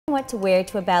What to wear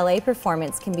to a ballet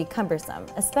performance can be cumbersome,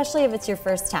 especially if it's your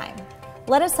first time.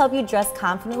 Let us help you dress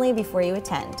confidently before you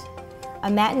attend.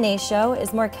 A matinee show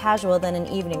is more casual than an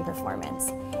evening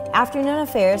performance. Afternoon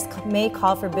affairs may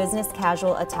call for business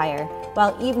casual attire,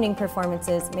 while evening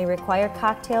performances may require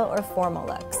cocktail or formal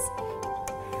looks.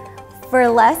 For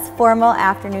less formal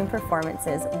afternoon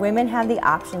performances, women have the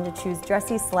option to choose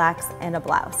dressy slacks and a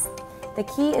blouse. The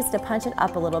key is to punch it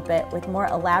up a little bit with more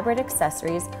elaborate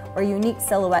accessories or unique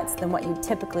silhouettes than what you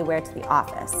typically wear to the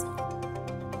office.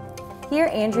 Here,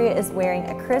 Andrea is wearing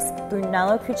a crisp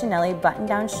Brunello Cucinelli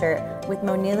button-down shirt with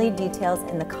Monili details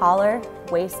in the collar,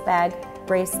 waist bag,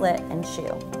 bracelet, and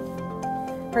shoe.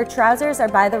 Her trousers are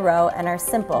by the row and are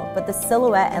simple, but the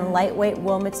silhouette and lightweight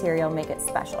wool material make it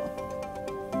special.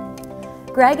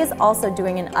 Greg is also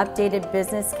doing an updated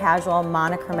business casual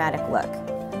monochromatic look.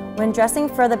 When dressing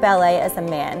for the ballet as a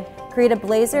man, create a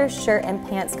blazer, shirt, and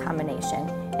pants combination,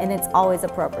 and it's always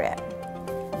appropriate.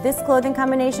 This clothing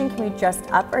combination can be dressed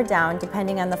up or down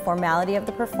depending on the formality of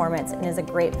the performance and is a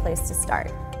great place to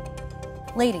start.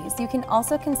 Ladies, you can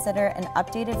also consider an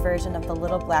updated version of the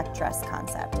little black dress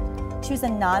concept. Choose a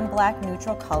non-black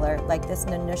neutral color like this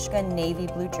Nanushka navy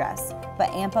blue dress, but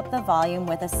amp up the volume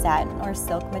with a satin or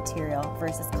silk material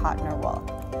versus cotton or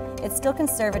wool. It's still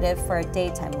conservative for a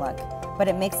daytime look, but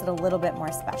it makes it a little bit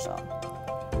more special.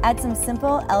 Add some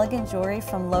simple, elegant jewelry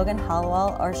from Logan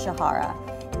Hollowell or Shahara,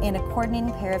 and a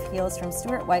coordinating pair of heels from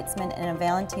Stuart Weitzman and a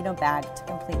Valentino bag to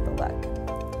complete the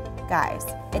look. Guys,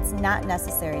 it's not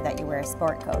necessary that you wear a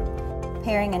sport coat.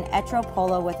 Pairing an Etro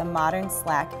polo with a modern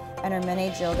slack and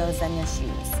Ermenegildo Zegna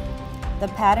shoes. The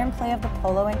pattern play of the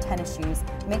polo and tennis shoes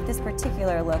make this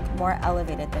particular look more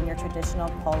elevated than your traditional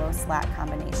polo slack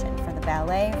combination for the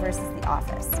ballet versus the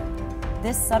office.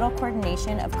 This subtle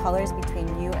coordination of colors between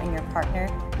you and your partner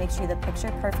makes you the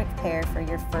picture-perfect pair for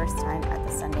your first time at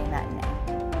the Sunday matinee.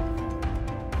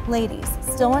 Ladies,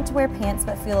 still want to wear pants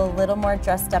but feel a little more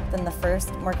dressed up than the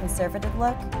first, more conservative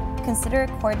look? Consider a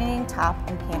coordinating top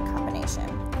and pant combination.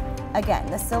 Again,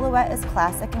 the silhouette is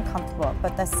classic and comfortable,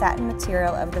 but the satin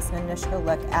material of this Nanushka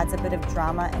look adds a bit of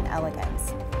drama and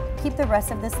elegance. Keep the rest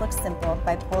of this look simple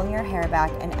by pulling your hair back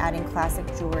and adding classic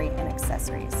jewelry and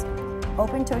accessories.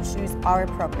 Open-toed shoes are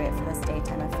appropriate for this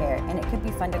daytime affair, and it could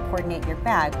be fun to coordinate your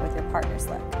bag with your partner's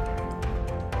look.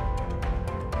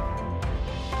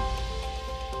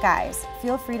 Guys,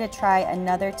 feel free to try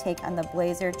another take on the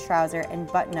blazer, trouser,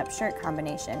 and button-up shirt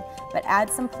combination, but add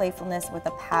some playfulness with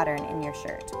a pattern in your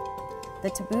shirt. The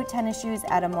to-boot tennis shoes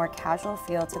add a more casual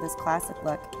feel to this classic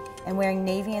look, and wearing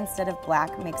navy instead of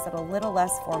black makes it a little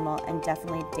less formal and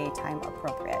definitely daytime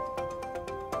appropriate.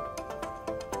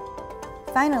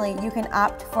 Finally, you can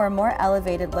opt for a more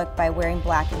elevated look by wearing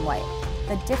black and white.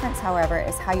 The difference, however,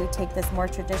 is how you take this more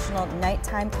traditional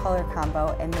nighttime color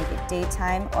combo and make it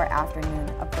daytime or afternoon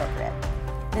appropriate.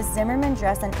 This Zimmermann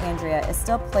dress on Andrea is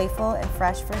still playful and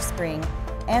fresh for spring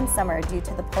and summer due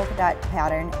to the polka dot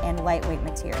pattern and lightweight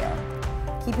material.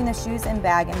 Keeping the shoes and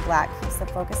bag in black keeps the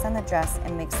focus on the dress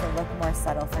and makes the look more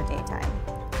subtle for daytime.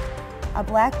 A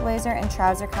black blazer and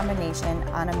trouser combination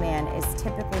on a man is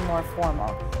typically more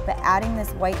formal, but adding this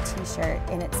white t-shirt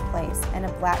in its place and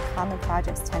a black Common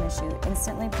Projects tennis shoe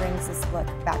instantly brings this look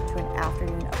back to an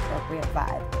afternoon appropriate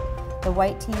vibe. The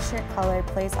white t-shirt color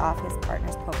plays off his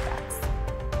partner's polka dots.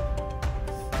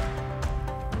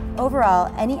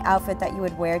 Overall, any outfit that you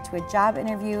would wear to a job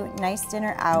interview, nice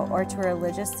dinner out, or to a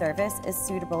religious service is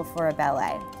suitable for a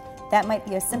ballet. That might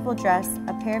be a simple dress,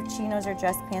 a pair of chinos or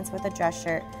dress pants with a dress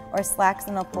shirt, or slacks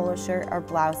and a polo shirt or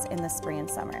blouse in the spring and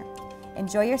summer.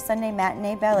 Enjoy your Sunday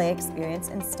matinee ballet experience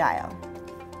in style.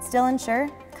 Still unsure?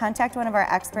 Contact one of our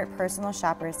expert personal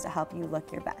shoppers to help you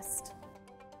look your best.